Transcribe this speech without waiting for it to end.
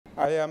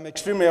I am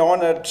extremely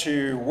honored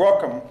to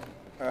welcome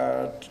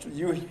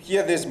you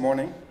here this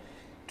morning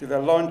to the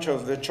launch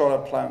of the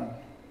Chora plan,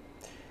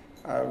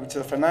 which is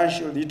a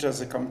financial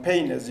literacy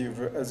campaign, as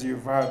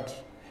you've heard.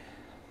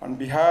 On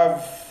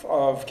behalf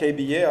of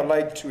KBA, I'd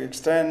like to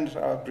extend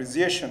our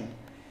appreciation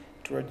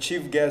to our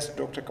chief guest,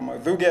 Dr.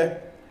 Kamathuge,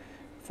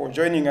 for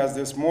joining us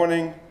this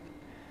morning.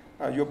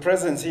 Your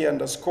presence here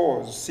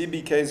underscores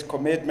CBK's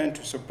commitment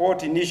to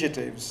support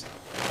initiatives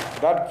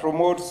that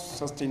promote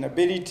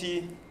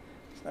sustainability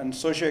and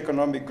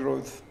socioeconomic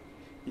growth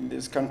in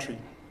this country.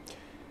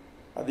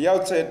 At the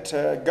outset,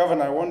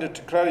 Governor, I wanted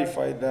to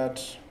clarify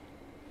that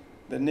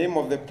the name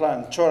of the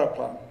plan, Chora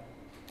plan,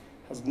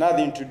 has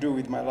nothing to do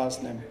with my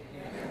last name.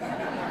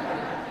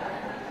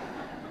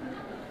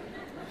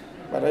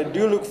 But I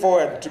do look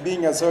forward to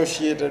being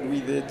associated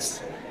with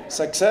its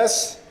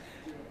success,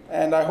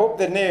 and I hope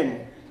the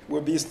name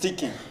will be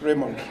sticky,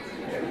 Raymond.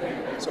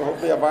 So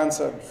hopefully I've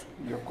answered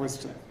your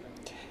question.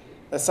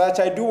 As such,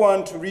 I do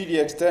want to really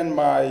extend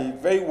my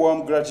very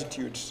warm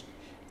gratitude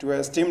to our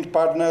esteemed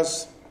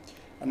partners,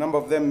 a number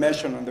of them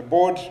mentioned on the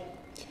board,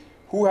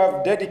 who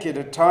have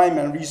dedicated time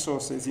and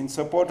resources in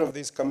support of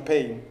this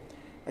campaign,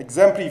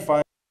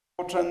 exemplifying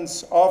the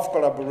importance of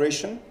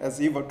collaboration,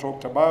 as Eva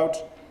talked about,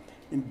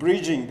 in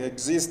bridging the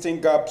existing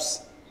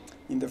gaps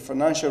in the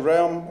financial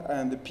realm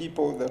and the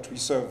people that we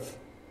serve.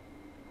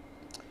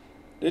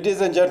 Ladies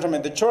and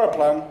gentlemen, the Chora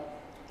plan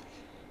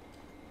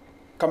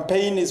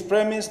campaign is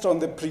premised on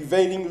the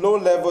prevailing low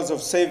levels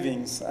of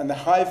savings and the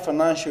high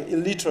financial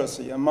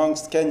illiteracy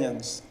amongst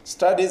Kenyans.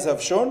 Studies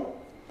have shown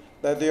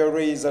that there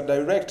is a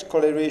direct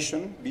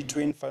correlation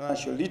between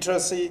financial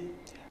literacy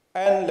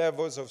and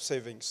levels of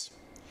savings.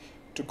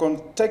 To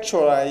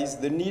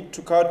contextualize the need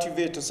to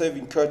cultivate a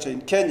saving culture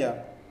in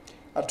Kenya,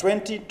 a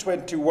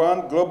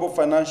 2021 Global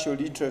Financial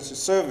Literacy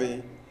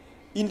Survey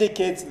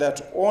indicates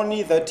that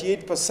only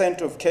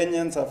 38% of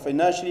Kenyans are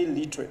financially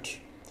literate,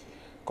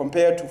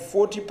 compared to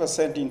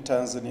 40% in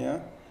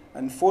Tanzania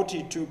and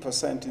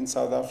 42% in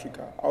South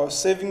Africa. Our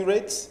saving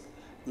rates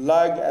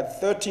lag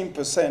at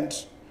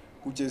 13%,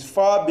 which is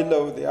far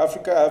below the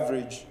Africa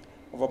average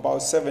of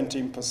about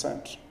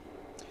 17%.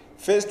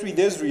 Faced with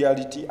this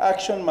reality,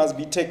 action must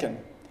be taken.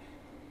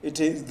 It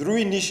is through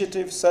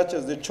initiatives such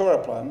as the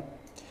Chora plan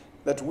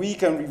that we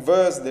can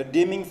reverse the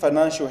dimming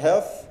financial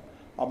health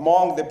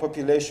among the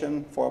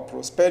population for our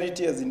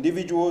prosperity as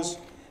individuals,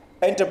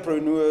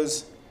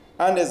 entrepreneurs,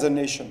 and as a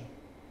nation.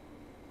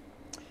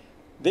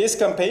 This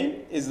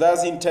campaign is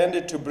thus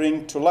intended to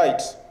bring to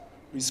light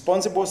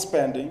responsible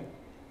spending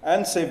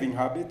and saving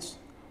habits,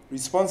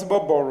 responsible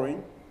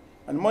borrowing,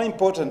 and more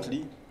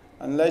importantly,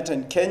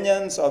 enlighten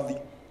Kenyans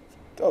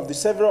of the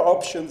several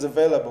options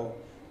available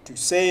to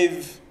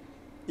save,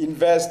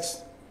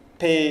 invest,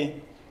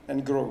 pay,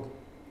 and grow.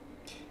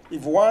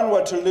 If one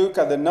were to look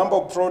at the number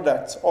of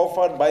products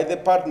offered by the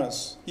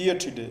partners here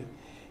today,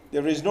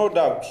 there is no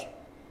doubt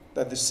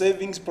that the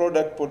savings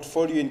product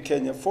portfolio in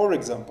Kenya, for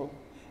example,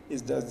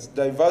 is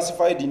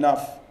diversified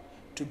enough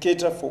to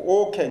cater for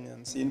all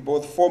Kenyans in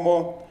both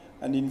formal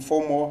and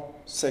informal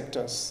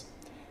sectors.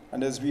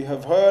 And as we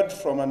have heard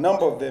from a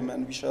number of them,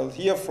 and we shall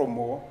hear from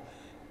more,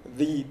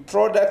 the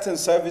products and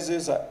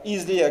services are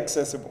easily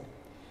accessible.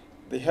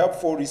 They help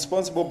for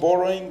responsible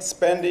borrowing,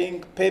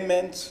 spending,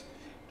 payments,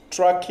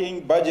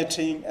 tracking,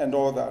 budgeting, and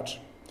all that.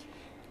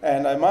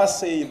 And I must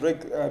say,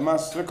 I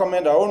must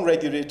recommend our own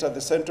regulator,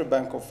 the Central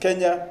Bank of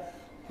Kenya,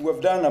 who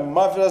have done a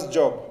marvelous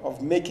job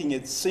of making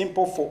it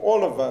simple for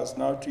all of us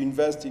now to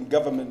invest in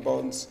government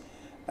bonds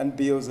and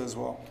bills as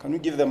well. Can we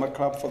give them a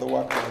clap for the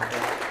work they have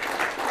done?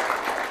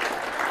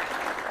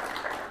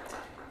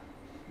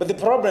 But the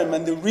problem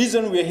and the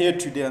reason we're here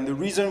today and the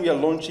reason we are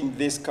launching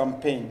this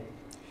campaign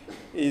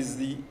is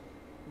the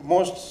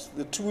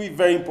two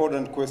very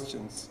important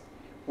questions.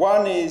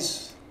 One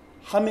is,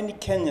 how many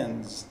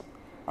Kenyans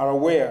are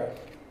aware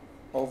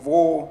of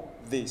all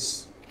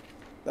this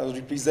that was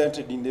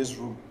represented in this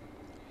room?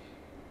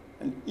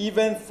 And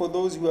even for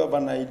those who have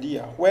an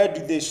idea, where do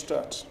they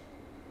start?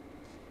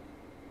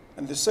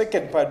 And the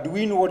second part, do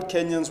we know what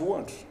Kenyans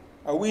want?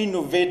 Are we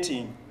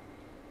innovating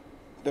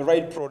the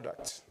right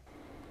products?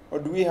 Or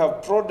do we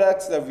have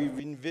products that we've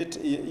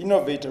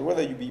innovated,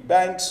 whether you be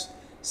banks,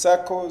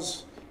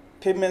 SACCOs,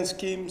 payment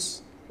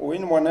schemes, or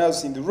anyone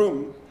else in the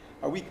room?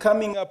 Are we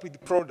coming up with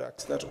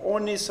products that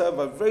only serve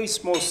a very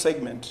small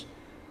segment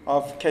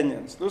of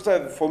Kenyans? Those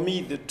are, for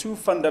me, the two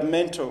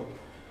fundamental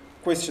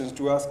questions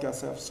to ask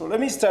ourselves. So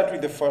let me start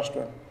with the first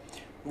one.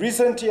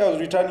 Recently, I was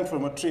returning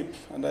from a trip,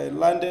 and I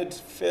landed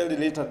fairly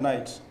late at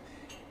night.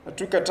 I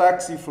took a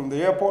taxi from the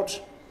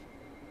airport,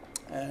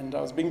 and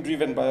I was being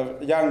driven by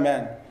a young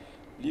man.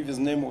 I believe his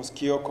name was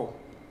Kyoko.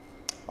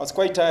 I was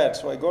quite tired,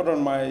 so I got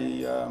on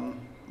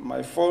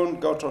my phone,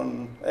 got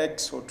on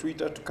X or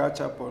Twitter to catch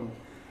up on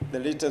the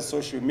latest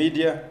social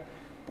media.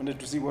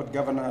 Wanted to see what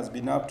Governor has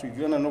been up to. If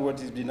you want to know what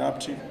he's been up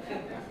to,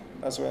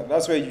 that's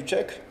where you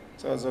check.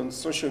 So I was on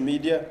social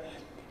media,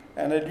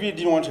 and I really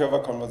didn't want to have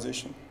a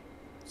conversation.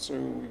 So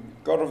we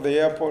got off the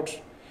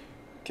airport,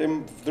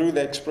 came through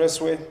the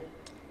expressway,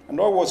 and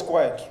all was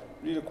quiet,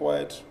 really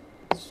quiet.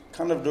 was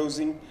kind of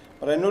dozing,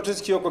 but I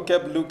noticed Kyoko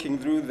kept looking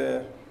through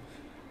the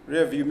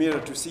rearview mirror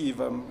to see if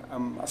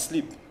I'm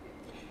asleep.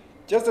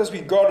 Just as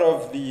we got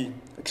off the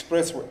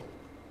expressway,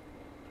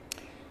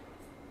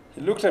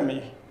 he looked at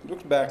me,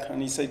 looked back,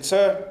 and he said,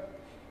 "Sir,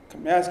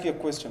 can I ask you a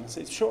question?" I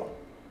said, "Sure."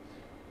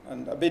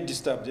 And a bit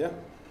disturbed, yeah?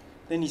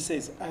 Then he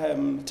says,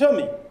 "Tell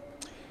me,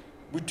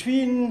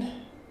 between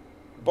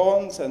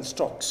bonds and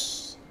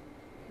stocks,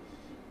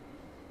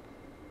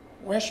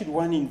 where should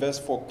one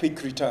invest for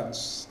quick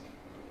returns?"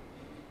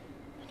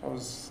 I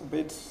was a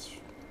bit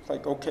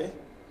like, okay,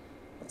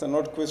 that's an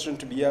odd question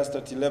to be asked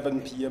at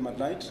 11 p.m. at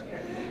night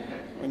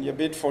when you're a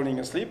bit falling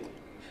asleep.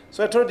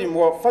 So I told him,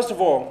 well, first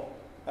of all,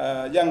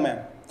 young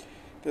man,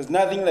 there's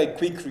nothing like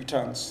quick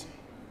returns.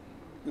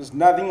 There's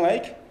nothing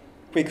like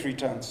quick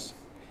returns.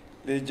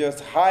 They're just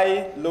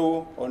high,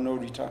 low, or no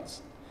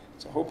returns.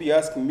 So I hope you're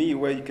asking me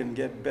where you can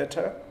get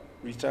better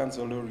returns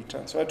or low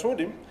returns. So I told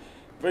him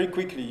very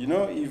quickly,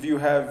 if you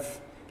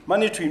have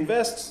money to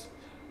invest,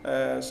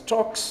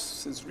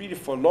 stocks is really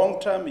for long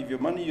term. If your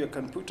money you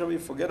can put away,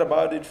 forget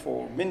about it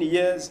for many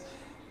years,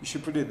 you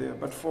should put it there.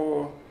 But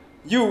for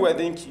you, I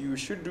think you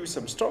should do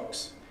some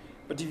stocks.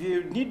 But if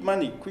you need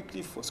money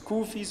quickly for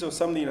school fees or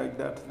something like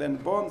that, then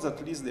bonds,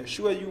 at least they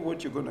assure you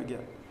what you're going to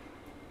get.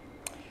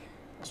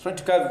 I was trying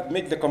to kind of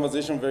make the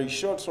conversation very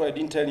short, so I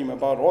didn't tell him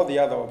about all the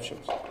other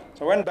options.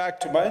 So I went back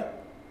to my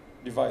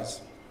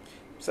device.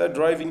 Started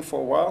driving for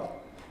a while,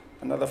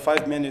 another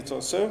 5 minutes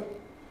or so.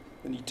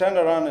 Then he turned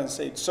around and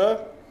said,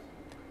 "Sir,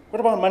 what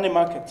about money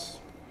markets?"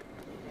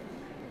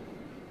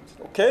 I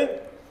said, "Okay,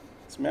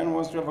 this man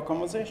wants to have a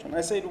conversation."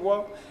 I said,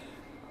 "Well,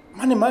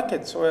 money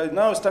markets." So I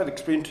now started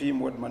explaining to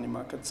him what money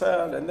markets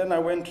are, and then I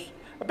went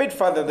a bit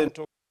further than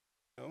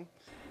talking,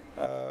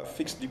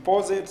 fixed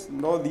deposits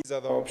and all these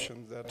other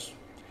options that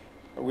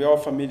we're all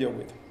familiar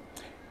with.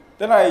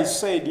 Then I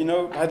said,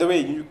 by the way,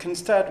 you can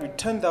start with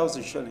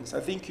 10,000 shillings. I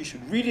think you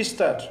should really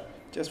start.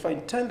 Just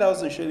find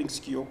 10,000 shillings,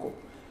 Kyoko,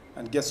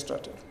 and get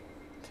started.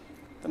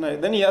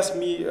 Then he asked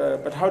me,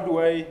 but how do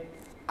I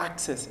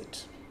access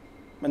it,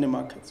 money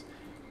markets?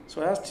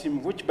 So I asked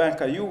him, which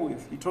bank are you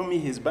with? He told me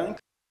his bank.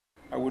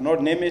 I will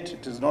not name it.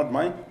 It is not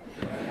mine.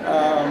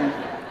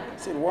 I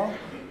said, well,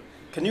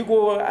 can you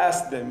go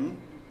ask them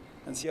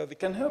and see how they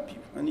can help you?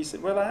 And he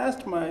said, well, I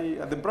asked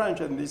at the branch,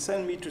 and they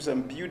sent me to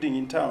some building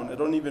in town. I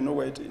don't even know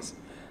where it is.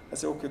 I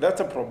said, okay, that's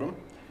a problem.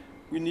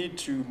 We need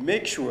to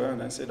make sure,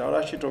 and I said, I'll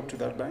actually talk to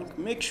that bank,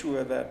 make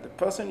sure that the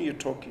person you're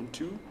talking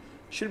to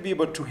should be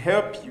able to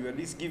help you, at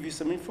least give you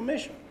some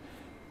information,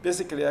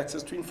 basically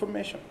access to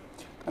information.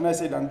 And I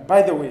said, and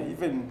by the way,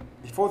 even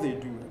before they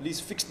do, at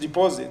least fixed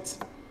deposits,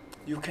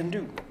 you can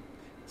do.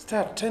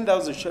 Start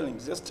 10,000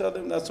 shillings. Just tell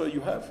them that's all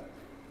you have,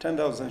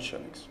 10,000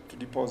 shillings to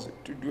deposit,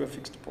 to do a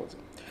fixed deposit.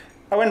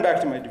 I went back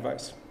to my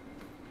device,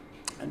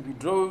 and we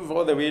drove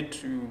all the way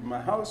to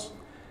my house.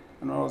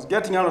 And when I was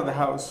getting out of the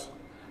house,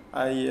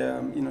 you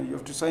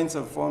have to sign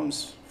some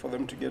forms for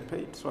them to get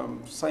paid. So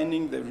I'm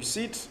signing the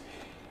receipt.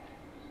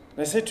 And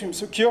I said to him,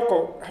 so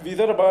Kyoko, have you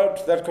thought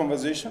about that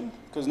conversation?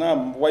 Because now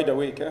I'm wide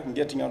awake, I'm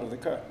getting out of the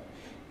car.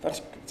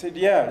 He said,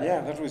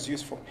 yeah, that was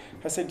useful.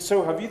 I said,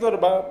 so have you thought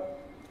about,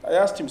 I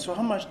asked him, so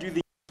how much do you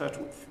think you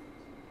start with?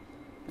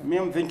 And me,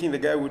 I'm thinking the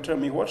guy would tell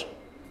me what?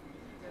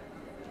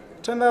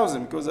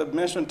 10,000, because I've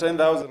mentioned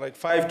 10,000 like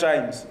 5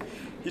 times.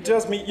 He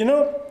tells me,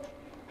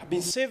 I've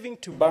been saving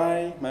to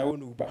buy my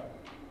own Uber. I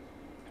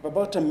have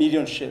about 1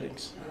 million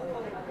shillings.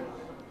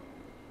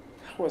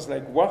 I was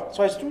like, what?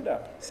 So I stood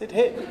up. I said,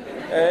 hey,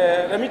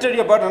 let me tell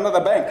you about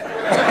another bank.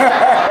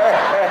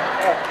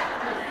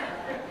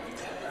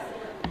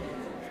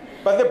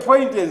 But the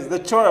point is, the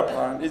Chora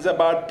plan is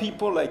about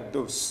people like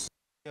those.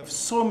 We have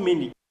so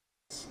many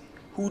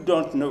who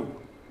don't know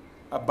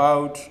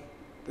about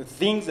the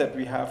things that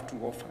we have to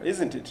offer,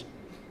 isn't it?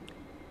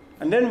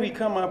 And then we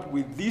come up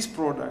with these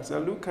products.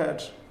 If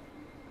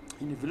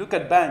you look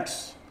at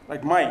banks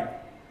like mine,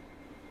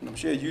 and I'm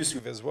sure you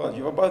have as well,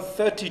 you have about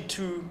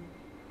 32,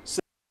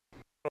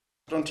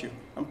 don't you?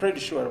 I'm pretty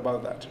sure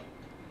about that.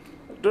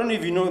 I don't know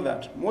if you know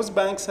that. Most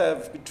banks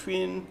have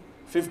between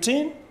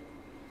 15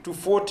 to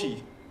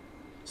 40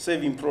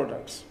 saving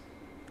products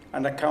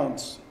and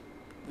accounts.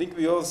 I think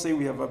we all say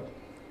we have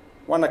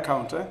one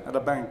account at a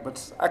bank,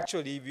 but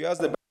actually, if you ask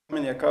the bank how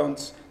many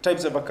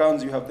types of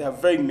accounts you have, they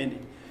have very many,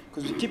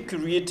 because we keep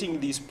creating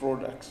these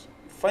products.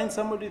 Find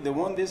somebody, they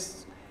want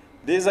this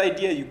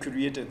idea, you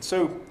create it.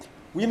 So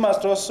we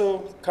must also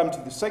come to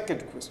the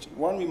second question.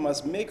 One, we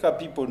must make our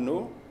people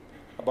know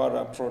about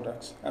our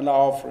products and our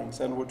offerings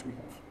and what we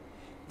have.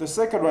 The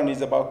second one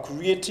is about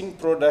creating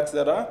products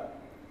that are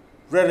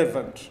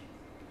relevant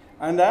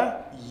and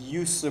are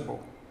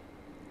usable.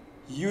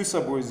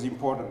 Usable is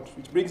important,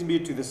 which brings me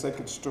to the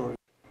second story.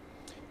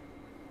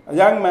 A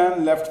young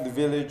man left the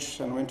village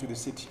and went to the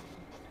city.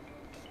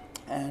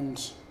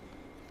 And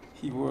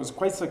he was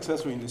quite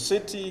successful in the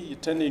city. He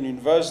attended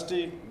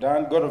university,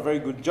 got a very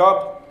good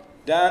job,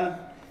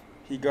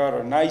 he got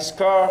a nice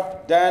car,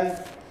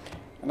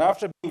 and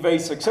after being very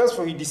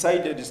successful, he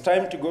decided it's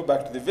time to go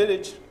back to the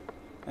village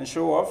and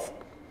show off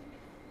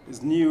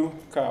his new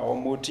car, or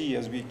moti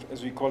as we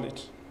call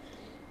it,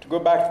 to go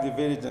back to the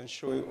village and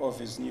show off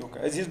his new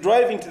car. As he's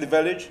driving to the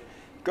village,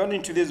 he got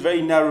into this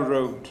very narrow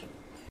road.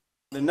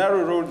 The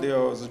narrow road, there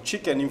was a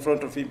chicken in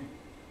front of him.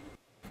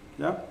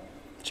 Yeah?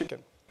 Chicken.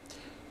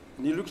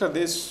 And he looked at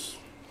this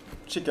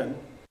chicken,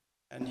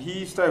 and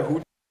he started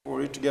hooting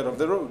for it to get off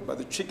the road. But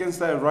the chicken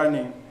started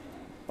running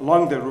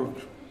along the road.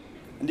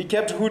 And he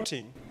kept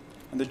hooting,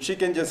 and the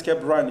chicken just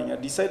kept running. I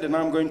decided, now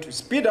I'm going to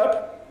speed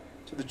up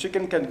so the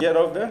chicken can get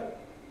off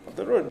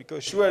the road,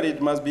 because surely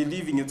it must be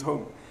leaving its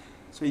home.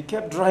 So he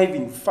kept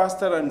driving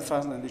faster and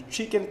faster, and the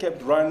chicken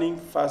kept running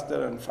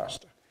faster and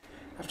faster.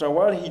 After a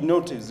while, he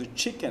noticed the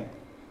chicken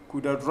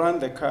could outrun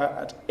the car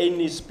at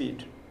any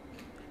speed.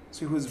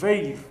 So he was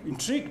very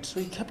intrigued, so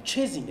he kept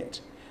chasing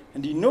it.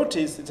 And he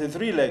noticed it had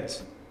 3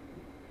 legs.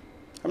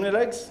 How many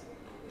legs?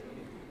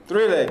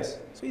 3 legs.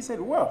 So he said,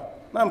 wow,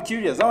 now I'm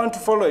curious, I want to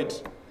follow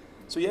it.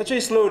 So he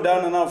actually slowed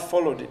down and now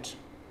followed it,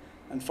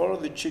 and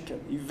followed the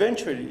chicken.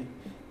 Eventually,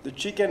 the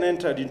chicken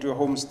entered into a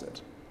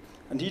homestead,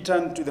 and he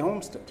turned to the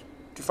homestead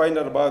to find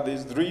out about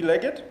this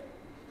 3-legged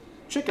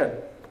chicken.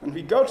 And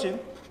we got in.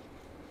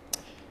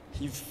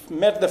 He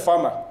met the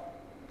farmer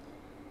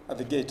at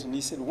the gate, and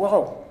he said,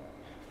 wow,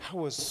 I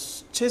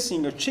was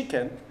chasing a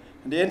chicken,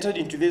 and they entered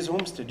into this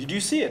homestead. Did you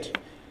see it?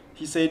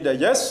 He said,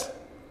 yes.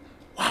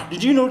 Wow,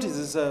 did you notice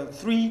it's a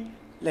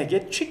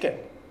 3-legged chicken?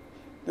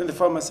 Then the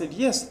farmer said,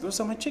 yes, those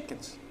are my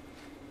chickens.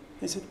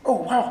 He said,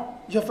 oh, wow,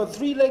 you have a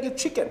 3-legged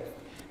chicken.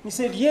 He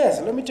said,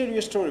 yes, let me tell you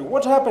a story.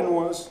 What happened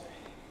was,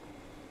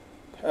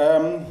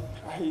 I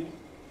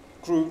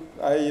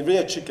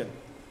rear chicken.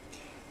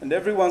 And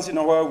every once in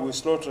a while, we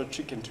slaughter a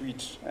chicken to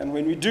eat. And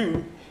when we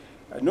do,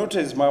 I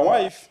noticed my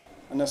wife,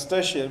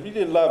 Anastasia,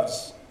 really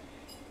loves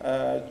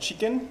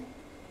chicken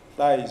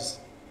thighs.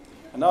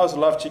 And I also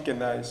love chicken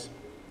thighs.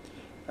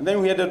 And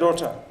then we had a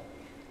daughter,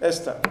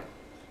 Esther,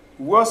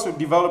 who also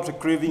developed a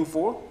craving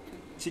for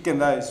chicken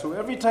thighs. So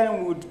every time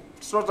we would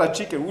slaughter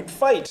chicken, we'd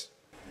fight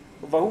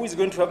over who is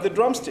going to have the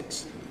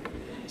drumsticks.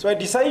 So I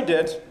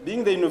decided,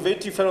 being the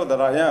innovative fellow that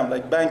I am,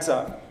 like banks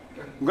are,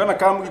 I'm going to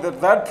come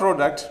with that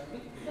product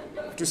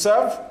to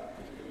serve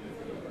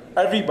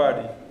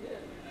everybody.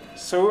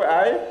 So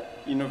I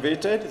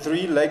innovated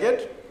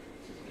 3-legged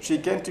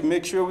chicken to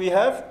make sure we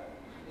have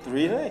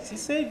 3 legs. He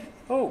said,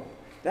 oh,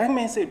 the young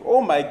man said,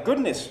 oh my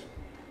goodness.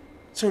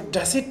 So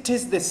does it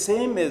taste the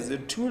same as the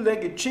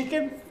 2-legged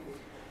chicken?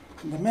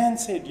 And the man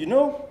said, you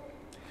know,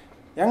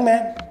 young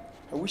man,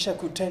 I wish I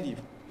could tell you,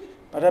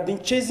 but I've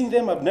been chasing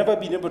them, I've never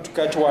been able to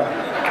catch one.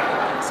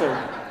 So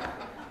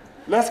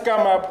let's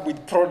come up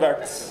with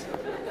products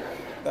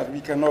that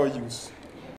we can all use.